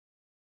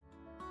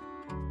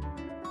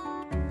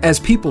As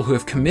people who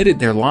have committed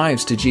their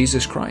lives to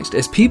Jesus Christ,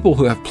 as people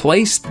who have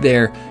placed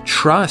their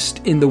trust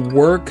in the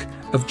work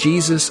of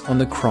Jesus on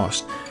the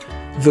cross,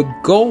 the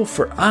goal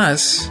for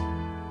us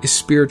is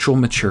spiritual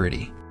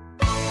maturity.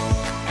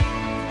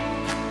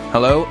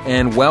 Hello,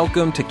 and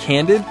welcome to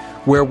Candid,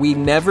 where we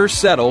never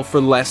settle for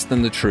less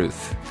than the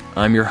truth.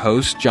 I'm your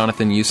host,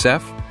 Jonathan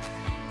Youssef.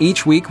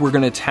 Each week, we're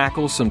going to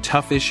tackle some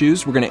tough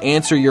issues, we're going to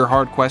answer your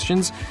hard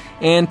questions,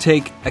 and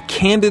take a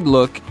candid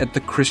look at the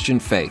Christian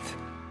faith.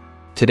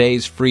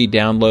 Today's free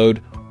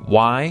download,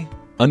 Why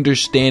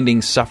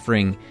Understanding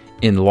Suffering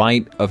in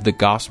Light of the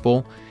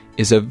Gospel,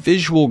 is a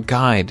visual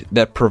guide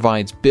that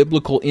provides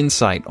biblical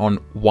insight on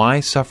why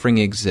suffering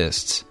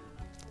exists,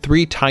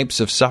 3 types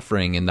of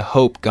suffering and the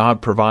hope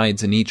God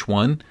provides in each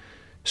one,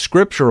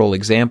 scriptural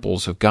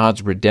examples of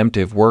God's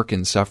redemptive work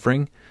in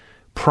suffering,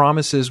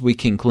 promises we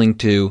can cling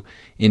to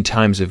in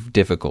times of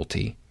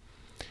difficulty.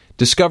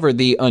 Discover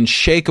the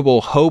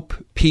unshakable hope,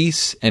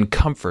 peace, and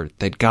comfort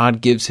that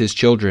God gives His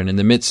children in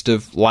the midst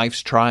of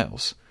life's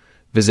trials.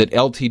 Visit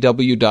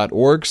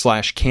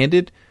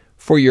ltw.org/candid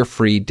for your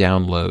free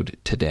download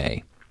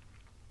today.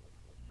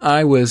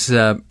 I was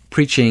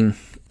preaching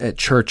at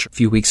church a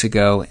few weeks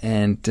ago,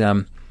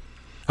 and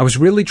I was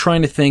really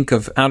trying to think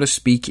of how to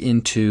speak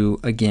into,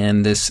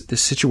 again, this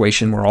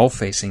situation we're all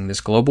facing,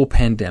 this global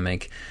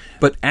pandemic,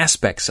 but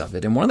aspects of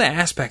it. And one of the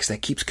aspects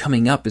that keeps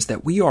coming up is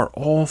that we are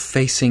all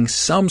facing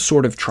some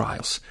sort of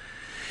trials.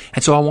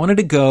 And so I wanted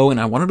to go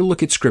and I wanted to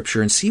look at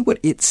Scripture and see what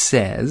it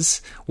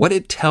says, what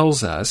it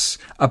tells us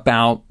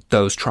about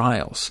those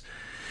trials.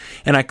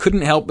 And I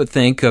couldn't help but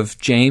think of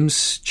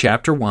James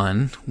chapter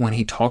 1 when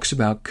he talks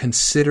about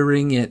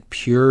considering it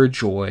pure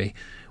joy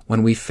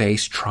when we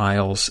face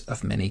trials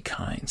of many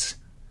kinds.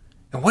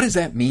 And what does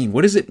that mean?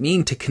 What does it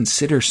mean to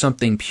consider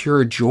something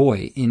pure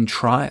joy in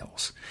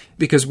trials?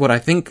 Because what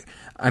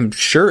I'm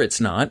sure it's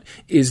not,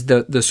 is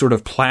the sort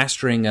of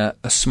plastering a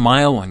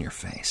smile on your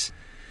face.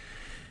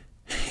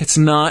 It's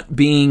not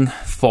being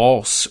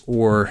false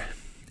or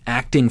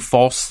acting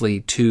falsely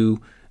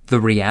to the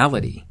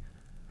reality.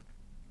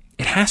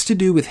 It has to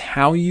do with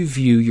how you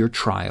view your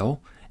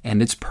trial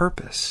and its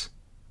purpose.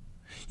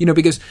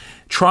 Because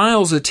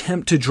trials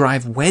attempt to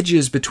drive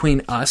wedges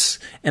between us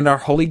and our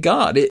holy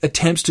God. It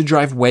attempts to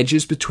drive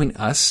wedges between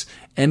us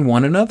and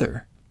one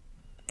another.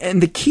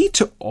 And the key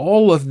to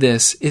all of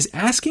this is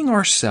asking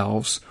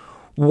ourselves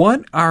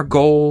what our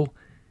goal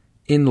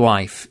in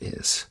life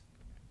is.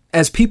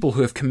 As people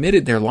who have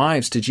committed their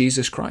lives to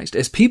Jesus Christ,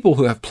 as people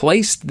who have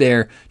placed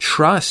their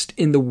trust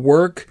in the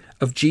work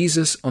of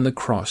Jesus on the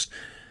cross,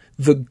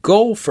 the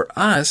goal for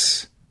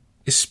us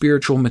is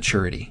spiritual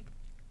maturity.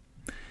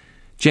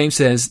 James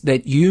says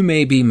that you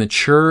may be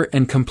mature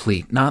and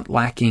complete, not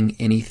lacking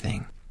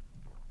anything.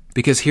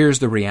 Because here's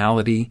the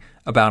reality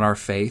about our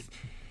faith.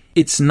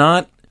 It's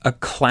not a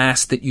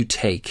class that you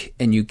take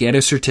and you get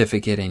a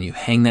certificate and you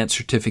hang that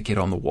certificate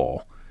on the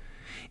wall.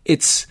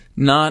 It's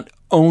not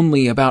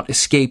only about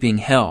escaping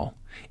hell.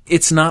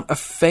 It's not a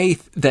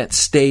faith that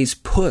stays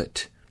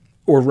put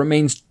or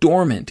remains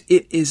dormant.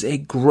 It is a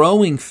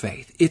growing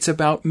faith. It's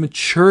about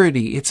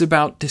maturity. It's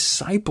about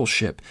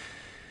discipleship.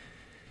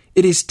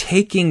 It is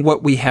taking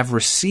what we have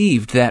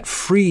received, that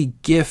free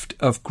gift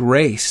of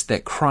grace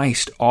that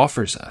Christ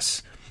offers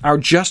us, our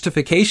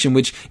justification,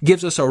 which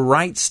gives us a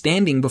right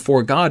standing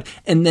before God,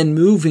 and then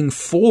moving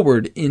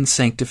forward in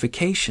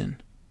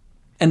sanctification.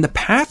 And the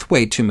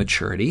pathway to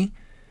maturity,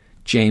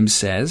 James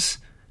says,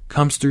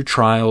 comes through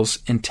trials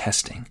and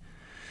testing.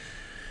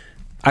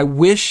 I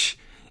wish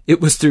it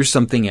was through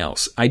something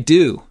else. I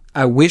do.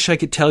 I wish I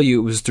could tell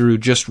you it was through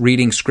just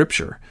reading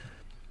Scripture.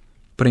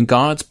 But in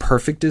God's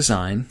perfect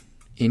design,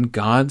 in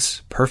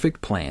God's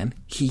perfect plan,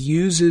 He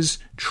uses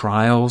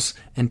trials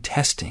and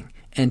testing.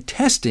 And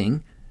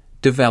testing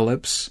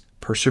develops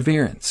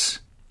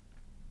perseverance.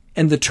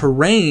 And the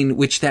terrain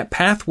which that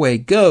pathway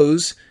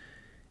goes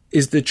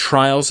is the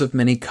trials of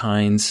many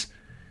kinds,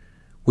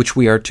 which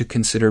we are to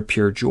consider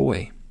pure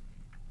joy.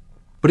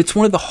 But it's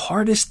one of the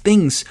hardest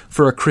things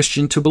for a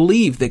Christian to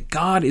believe, that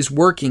God is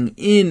working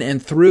in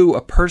and through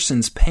a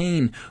person's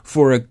pain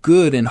for a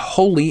good and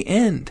holy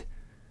end.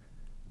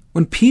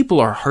 When people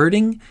are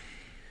hurting,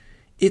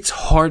 it's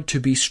hard to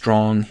be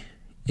strong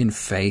in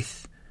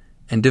faith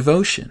and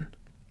devotion.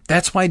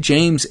 That's why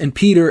James and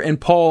Peter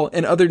and Paul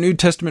and other New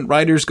Testament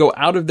writers go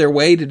out of their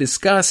way to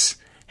discuss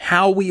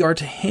how we are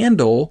to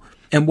handle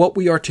and what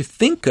we are to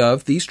think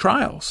of these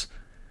trials.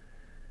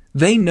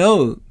 They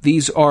know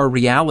these are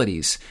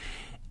realities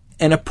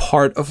and a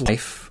part of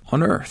life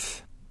on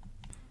earth.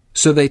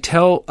 So they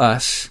tell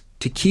us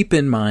to keep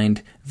in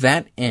mind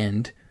that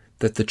end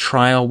that the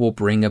trial will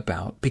bring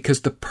about,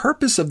 because the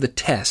purpose of the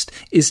test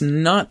is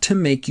not to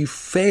make you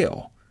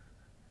fail.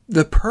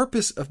 The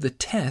purpose of the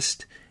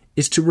test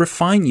is to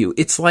refine you.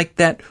 It's like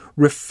that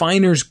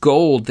refiner's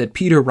gold that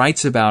Peter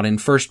writes about in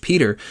 1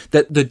 Peter,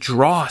 that the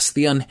dross,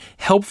 the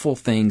unhelpful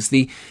things,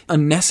 the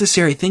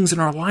unnecessary things in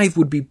our life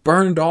would be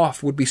burned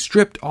off, would be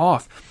stripped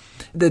off,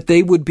 that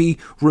they would be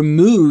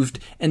removed,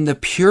 and the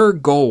pure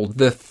gold,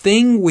 the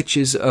thing which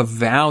is of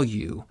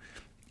value,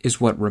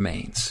 is what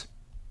remains.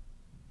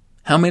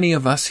 How many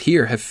of us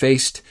here have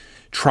faced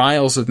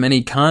trials of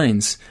many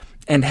kinds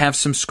and have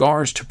some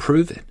scars to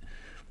prove it?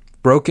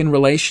 Broken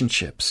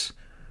relationships,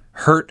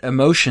 hurt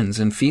emotions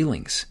and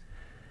feelings.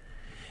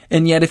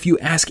 And yet if you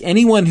ask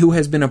anyone who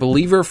has been a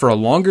believer for a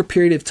longer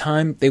period of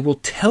time, they will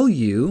tell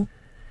you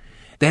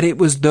that it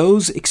was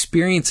those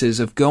experiences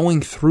of going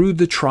through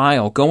the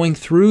trial, going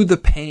through the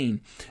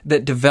pain,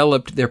 that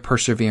developed their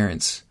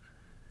perseverance.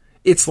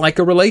 It's like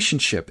a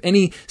relationship.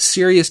 Any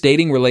serious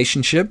dating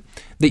relationship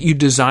that you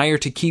desire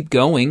to keep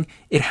going,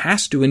 it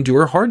has to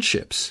endure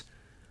hardships.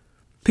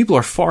 People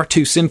are far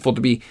too sinful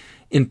to be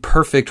in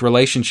perfect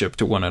relationship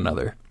to one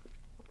another.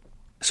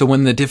 So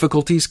when the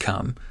difficulties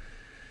come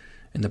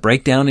and the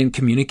breakdown in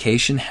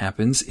communication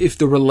happens, if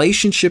the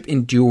relationship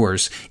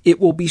endures, it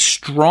will be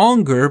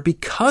stronger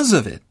because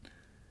of it.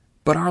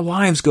 But our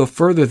lives go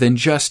further than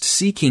just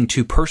seeking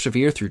to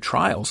persevere through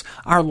trials.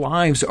 Our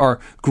lives are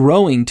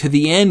growing to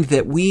the end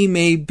that we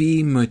may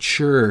be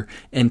mature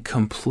and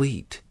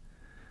complete.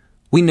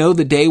 We know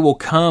the day will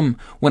come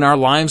when our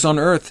lives on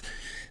earth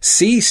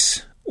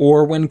cease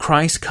or when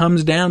Christ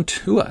comes down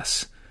to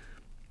us.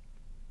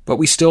 But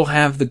we still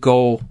have the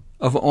goal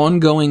of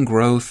ongoing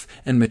growth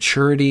and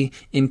maturity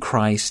in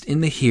Christ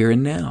in the here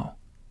and now,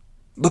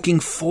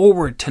 looking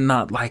forward to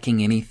not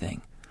lacking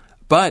anything.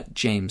 But,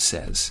 James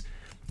says,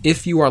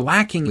 if you are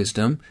lacking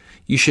wisdom,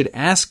 you should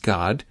ask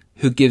God,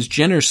 who gives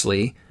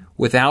generously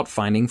without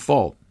finding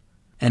fault,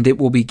 and it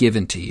will be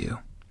given to you.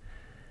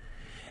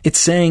 It's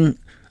saying,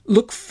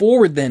 look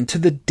forward then to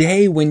the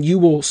day when you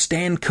will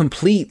stand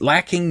complete,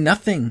 lacking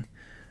nothing.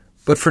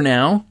 But for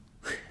now,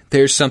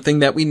 there's something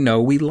that we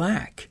know we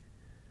lack.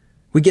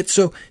 We get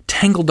so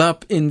tangled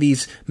up in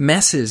these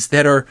messes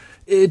that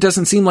it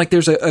doesn't seem like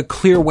there's a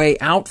clear way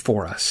out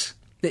for us.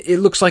 It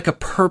looks like a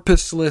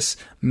purposeless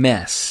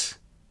mess.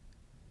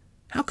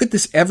 How could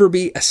this ever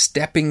be a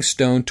stepping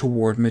stone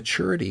toward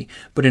maturity?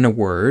 But in a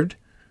word,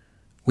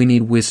 we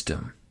need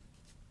wisdom.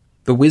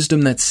 The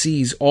wisdom that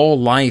sees all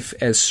life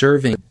as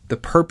serving the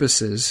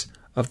purposes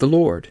of the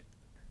Lord.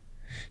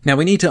 Now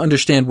we need to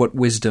understand what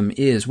wisdom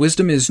is.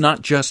 Wisdom is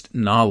not just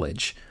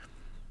knowledge.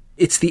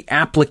 It's the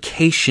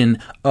application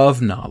of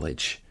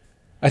knowledge.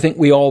 I think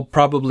we all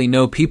probably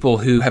know people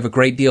who have a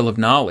great deal of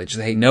knowledge.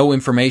 They know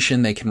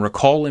information, they can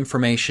recall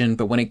information,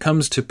 but when it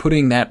comes to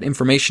putting that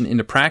information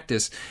into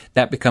practice,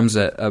 that becomes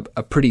a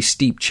pretty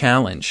steep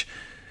challenge.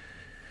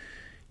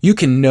 You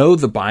can know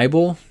the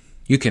Bible,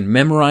 you can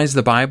memorize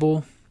the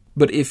Bible,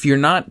 but if you're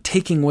not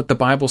taking what the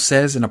Bible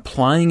says and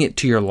applying it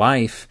to your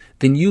life,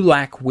 then you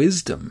lack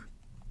wisdom.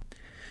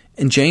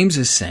 And James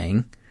is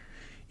saying,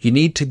 you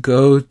need to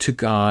go to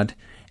God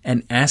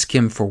and ask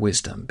Him for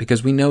wisdom,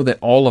 because we know that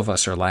all of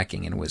us are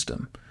lacking in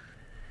wisdom.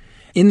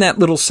 In that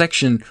little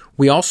section,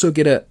 we also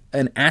get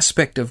an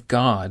aspect of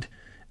God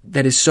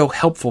that is so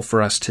helpful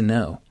for us to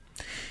know.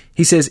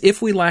 He says, if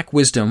we lack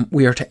wisdom,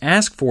 we are to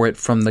ask for it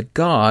from the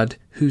God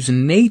whose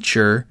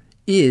nature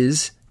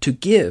is to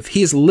give.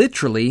 He is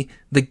literally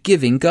the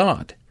giving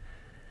God.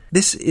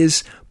 This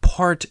is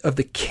part of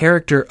the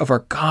character of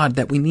our God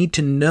that we need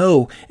to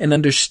know and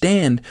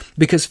understand,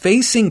 because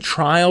facing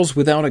trials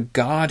without a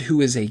God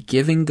who is a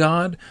giving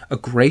God, a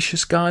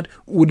gracious God,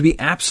 would be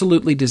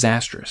absolutely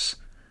disastrous.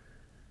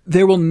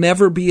 There will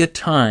never be a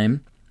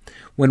time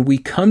when we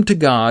come to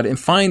God and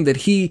find that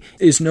He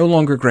is no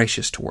longer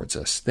gracious towards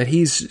us, that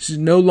He's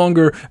no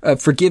longer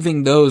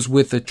forgiving those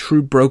with a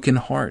true broken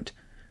heart,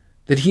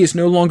 that He is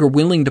no longer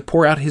willing to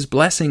pour out His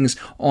blessings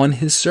on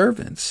His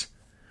servants.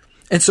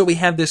 And so we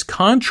have this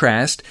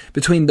contrast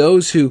between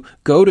those who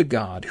go to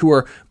God, who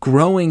are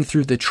growing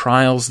through the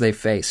trials they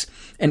face,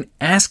 and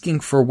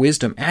asking for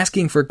wisdom,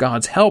 asking for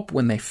God's help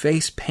when they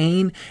face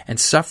pain and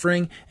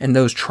suffering and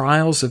those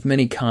trials of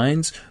many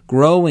kinds,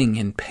 growing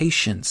in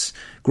patience,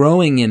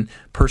 growing in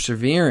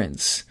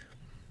perseverance,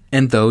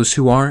 and those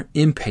who are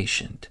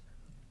impatient.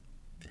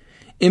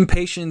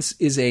 Impatience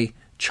is a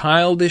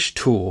childish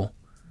tool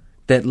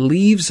that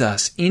leaves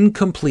us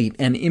incomplete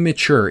and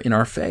immature in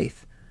our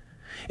faith.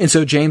 And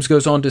so James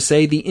goes on to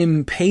say the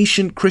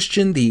impatient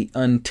Christian, the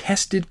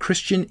untested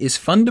Christian, is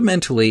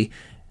fundamentally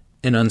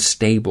an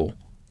unstable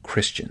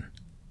Christian.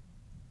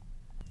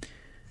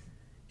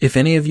 If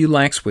any of you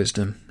lacks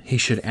wisdom, he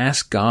should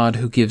ask God,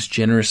 who gives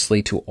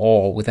generously to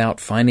all without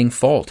finding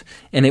fault,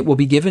 and it will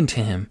be given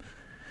to him.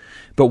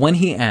 But when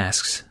he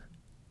asks,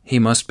 he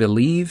must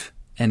believe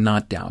and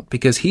not doubt,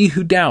 because he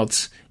who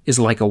doubts is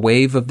like a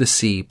wave of the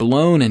sea,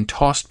 blown and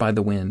tossed by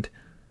the wind.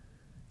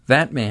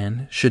 That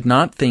man should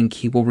not think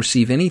he will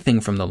receive anything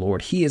from the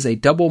Lord. He is a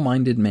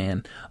double-minded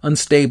man,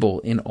 unstable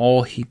in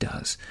all he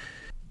does.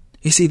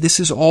 You see, this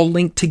is all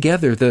linked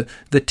together,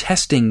 the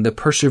testing, the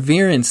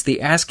perseverance,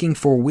 the asking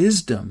for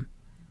wisdom.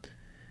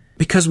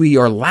 Because we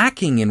are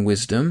lacking in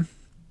wisdom,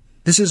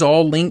 this is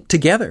all linked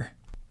together.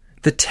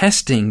 The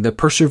testing, the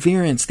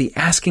perseverance, the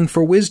asking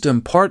for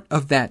wisdom, part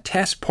of that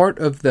test, part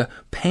of the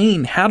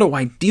pain. How do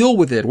I deal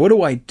with it? What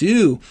do I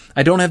do?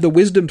 I don't have the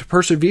wisdom to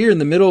persevere in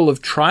the middle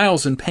of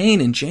trials and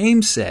pain. And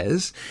James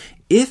says,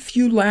 if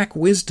you lack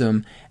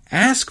wisdom,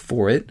 ask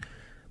for it,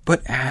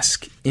 but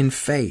ask in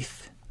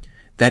faith.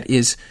 That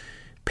is,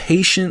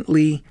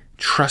 patiently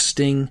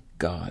trusting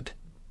God.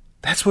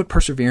 That's what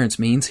perseverance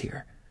means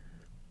here.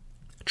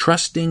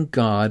 Trusting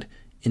God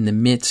in the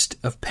midst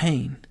of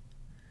pain.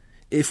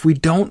 If we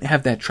don't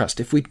have that trust,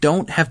 if we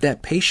don't have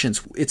that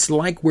patience, it's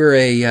like we're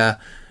a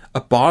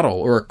bottle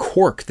or a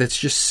cork that's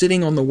just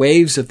sitting on the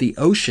waves of the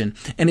ocean,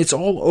 and it's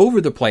all over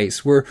the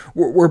place.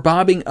 We're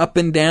bobbing up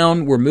and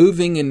down. We're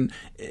moving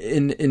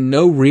in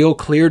no real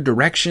clear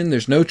direction.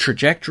 There's no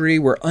trajectory.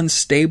 We're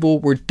unstable.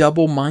 We're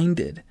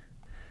double-minded.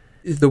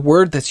 The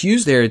word that's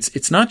used there,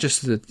 it's not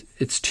just that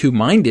it's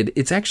two-minded.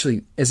 It's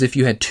actually as if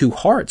you had two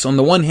hearts. On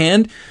the one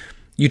hand,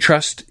 you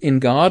trust in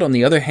God. On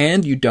the other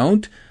hand, you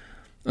don't.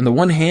 On the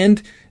one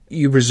hand,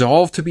 you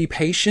resolve to be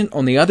patient.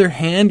 On the other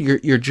hand,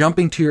 you're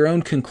jumping to your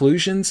own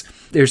conclusions.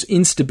 There's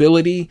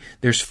instability.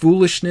 There's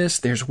foolishness.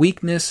 There's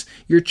weakness.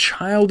 You're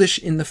childish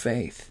in the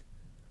faith.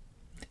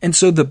 And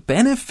so the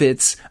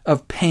benefits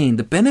of pain,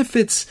 the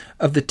benefits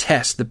of the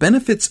test, the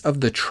benefits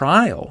of the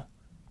trial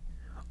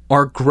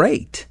are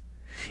great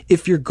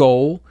if your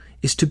goal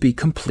is to be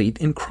complete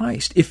in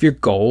Christ, if your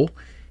goal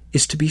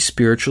is to be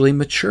spiritually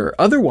mature.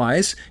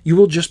 Otherwise, you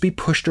will just be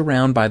pushed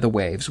around by the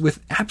waves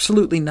with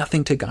absolutely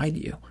nothing to guide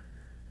you.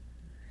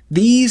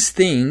 These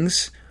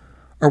things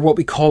are what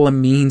we call a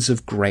means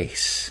of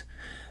grace,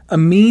 a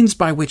means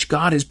by which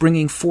God is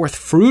bringing forth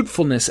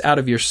fruitfulness out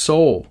of your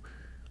soul.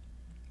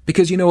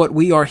 Because you know what?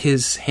 We are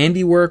His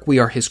handiwork, we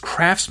are His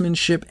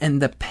craftsmanship,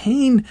 and the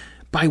pain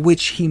by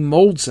which He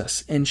molds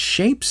us and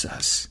shapes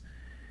us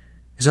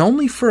is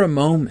only for a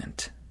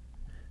moment,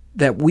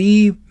 that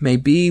we may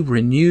be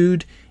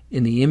renewed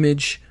in the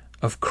image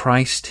of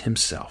Christ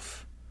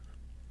Himself.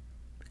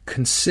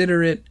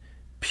 Consider it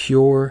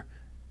pure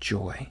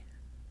joy.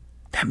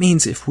 That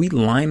means if we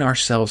line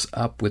ourselves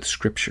up with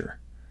Scripture,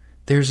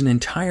 there's an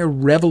entire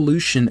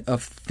revolution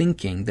of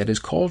thinking that is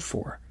called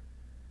for.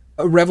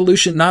 A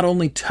revolution not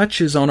only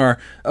touches on our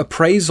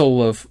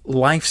appraisal of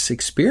life's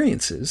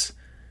experiences,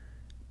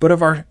 but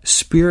of our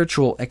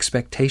spiritual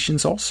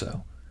expectations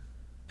also.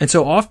 And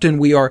so often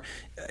we are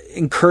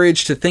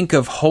encouraged to think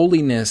of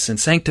holiness and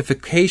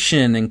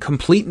sanctification and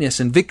completeness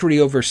and victory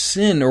over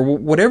sin, or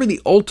whatever the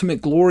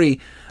ultimate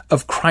glory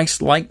of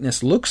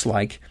Christ-likeness looks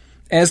like,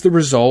 as the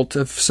result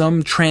of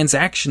some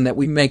transaction that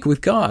we make with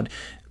God.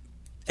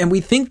 And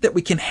we think that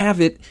we can have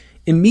it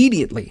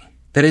immediately,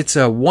 that it's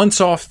a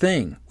once-off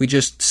thing. We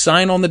just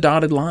sign on the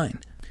dotted line.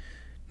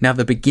 Now,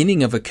 the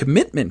beginning of a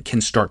commitment can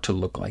start to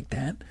look like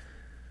that,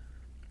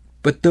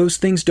 but those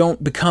things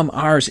don't become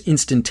ours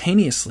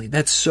instantaneously.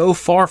 That's so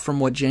far from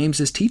what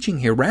James is teaching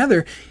here.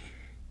 Rather,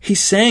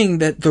 he's saying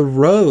that the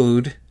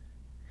road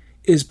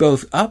is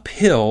both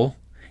uphill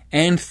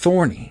and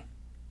thorny.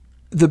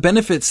 The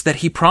benefits that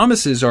he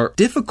promises are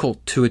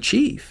difficult to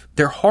achieve.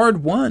 They're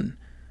hard won.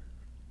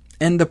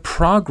 And the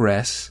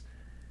progress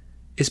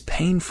is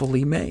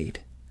painfully made,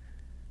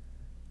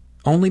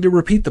 only to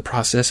repeat the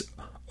process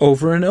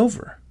over and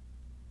over.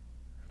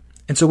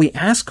 And so we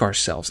ask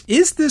ourselves,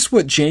 is this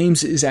what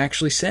James is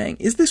actually saying?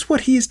 Is this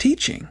what he is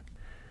teaching?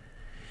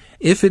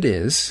 If it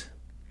is,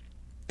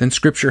 then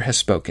Scripture has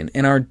spoken,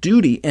 and our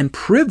duty and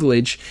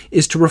privilege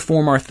is to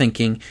reform our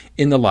thinking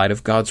in the light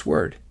of God's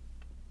Word.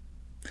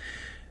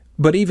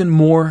 But even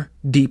more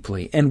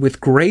deeply and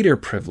with greater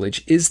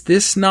privilege, is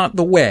this not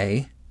the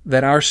way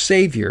that our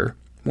Savior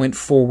went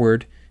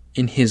forward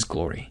in His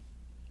glory?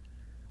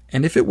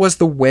 And if it was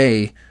the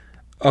way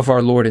of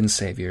our Lord and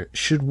Savior,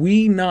 should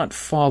we not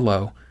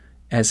follow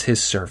as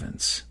His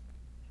servants?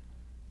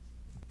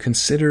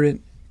 Consider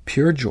it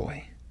pure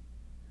joy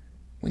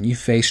when you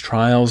face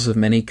trials of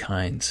many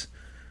kinds,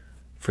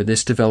 for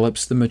this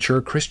develops the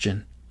mature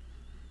Christian.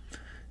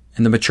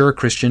 And the mature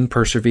Christian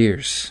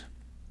perseveres,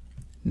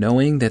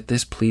 knowing that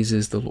this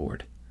pleases the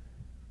Lord.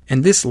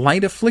 And this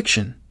light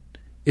affliction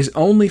is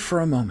only for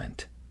a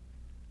moment,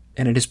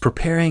 and it is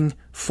preparing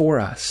for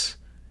us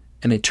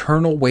an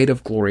eternal weight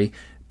of glory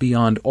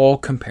beyond all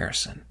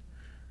comparison.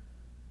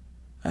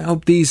 I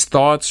hope these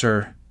thoughts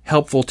are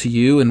helpful to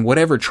you in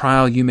whatever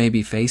trial you may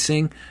be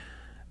facing,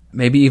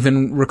 maybe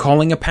even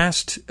recalling a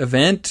past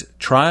event,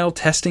 trial,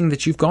 testing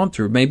that you've gone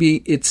through.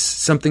 Maybe it's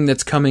something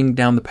that's coming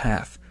down the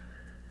path.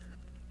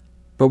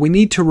 But we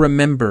need to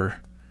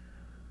remember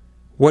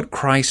what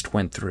Christ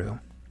went through.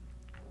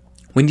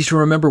 We need to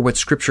remember what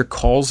Scripture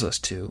calls us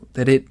to,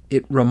 that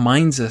it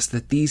reminds us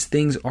that these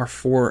things are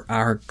for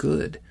our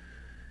good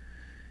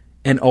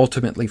and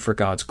ultimately for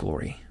God's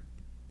glory.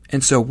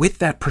 And so with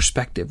that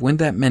perspective, with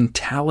that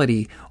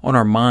mentality on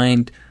our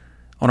mind,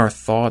 on our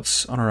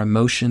thoughts, on our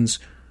emotions,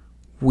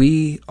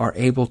 we are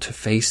able to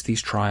face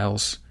these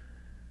trials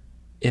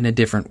in a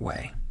different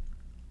way.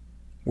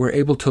 We're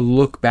able to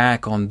look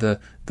back on the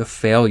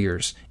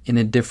failures in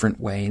a different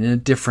way, in a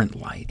different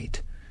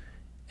light.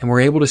 And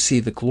we're able to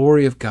see the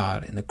glory of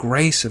God and the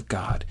grace of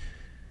God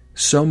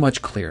so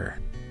much clearer,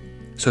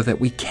 so that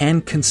we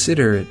can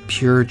consider it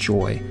pure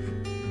joy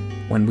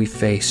when we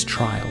face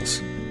trials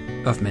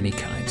of many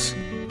kinds.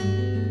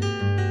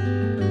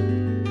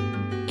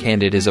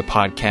 Candid is a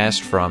podcast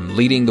from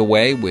Leading the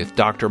Way with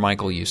Dr.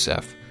 Michael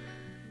Youssef.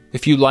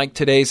 If you liked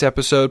today's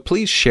episode,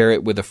 please share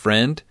it with a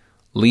friend,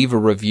 leave a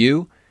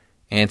review,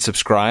 and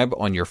subscribe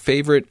on your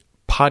favorite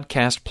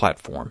podcast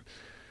platform.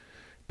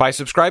 By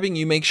subscribing,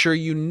 you make sure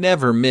you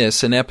never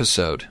miss an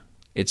episode.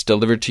 It's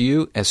delivered to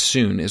you as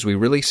soon as we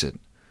release it.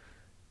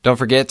 Don't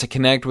forget to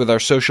connect with our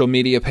social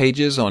media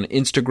pages on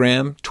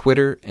Instagram,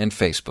 Twitter, and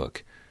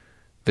Facebook.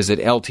 Visit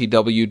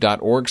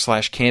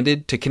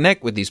ltw.org/candid to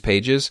connect with these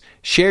pages,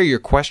 share your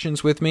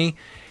questions with me,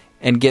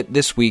 and get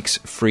this week's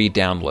free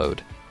download.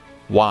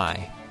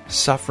 Why?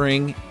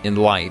 Suffering in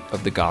Light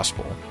of the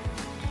Gospel.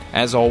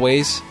 As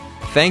always,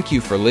 thank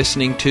you for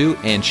listening to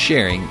and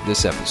sharing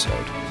this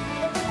episode.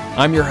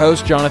 I'm your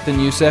host, Jonathan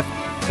Youssef.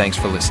 Thanks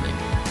for listening.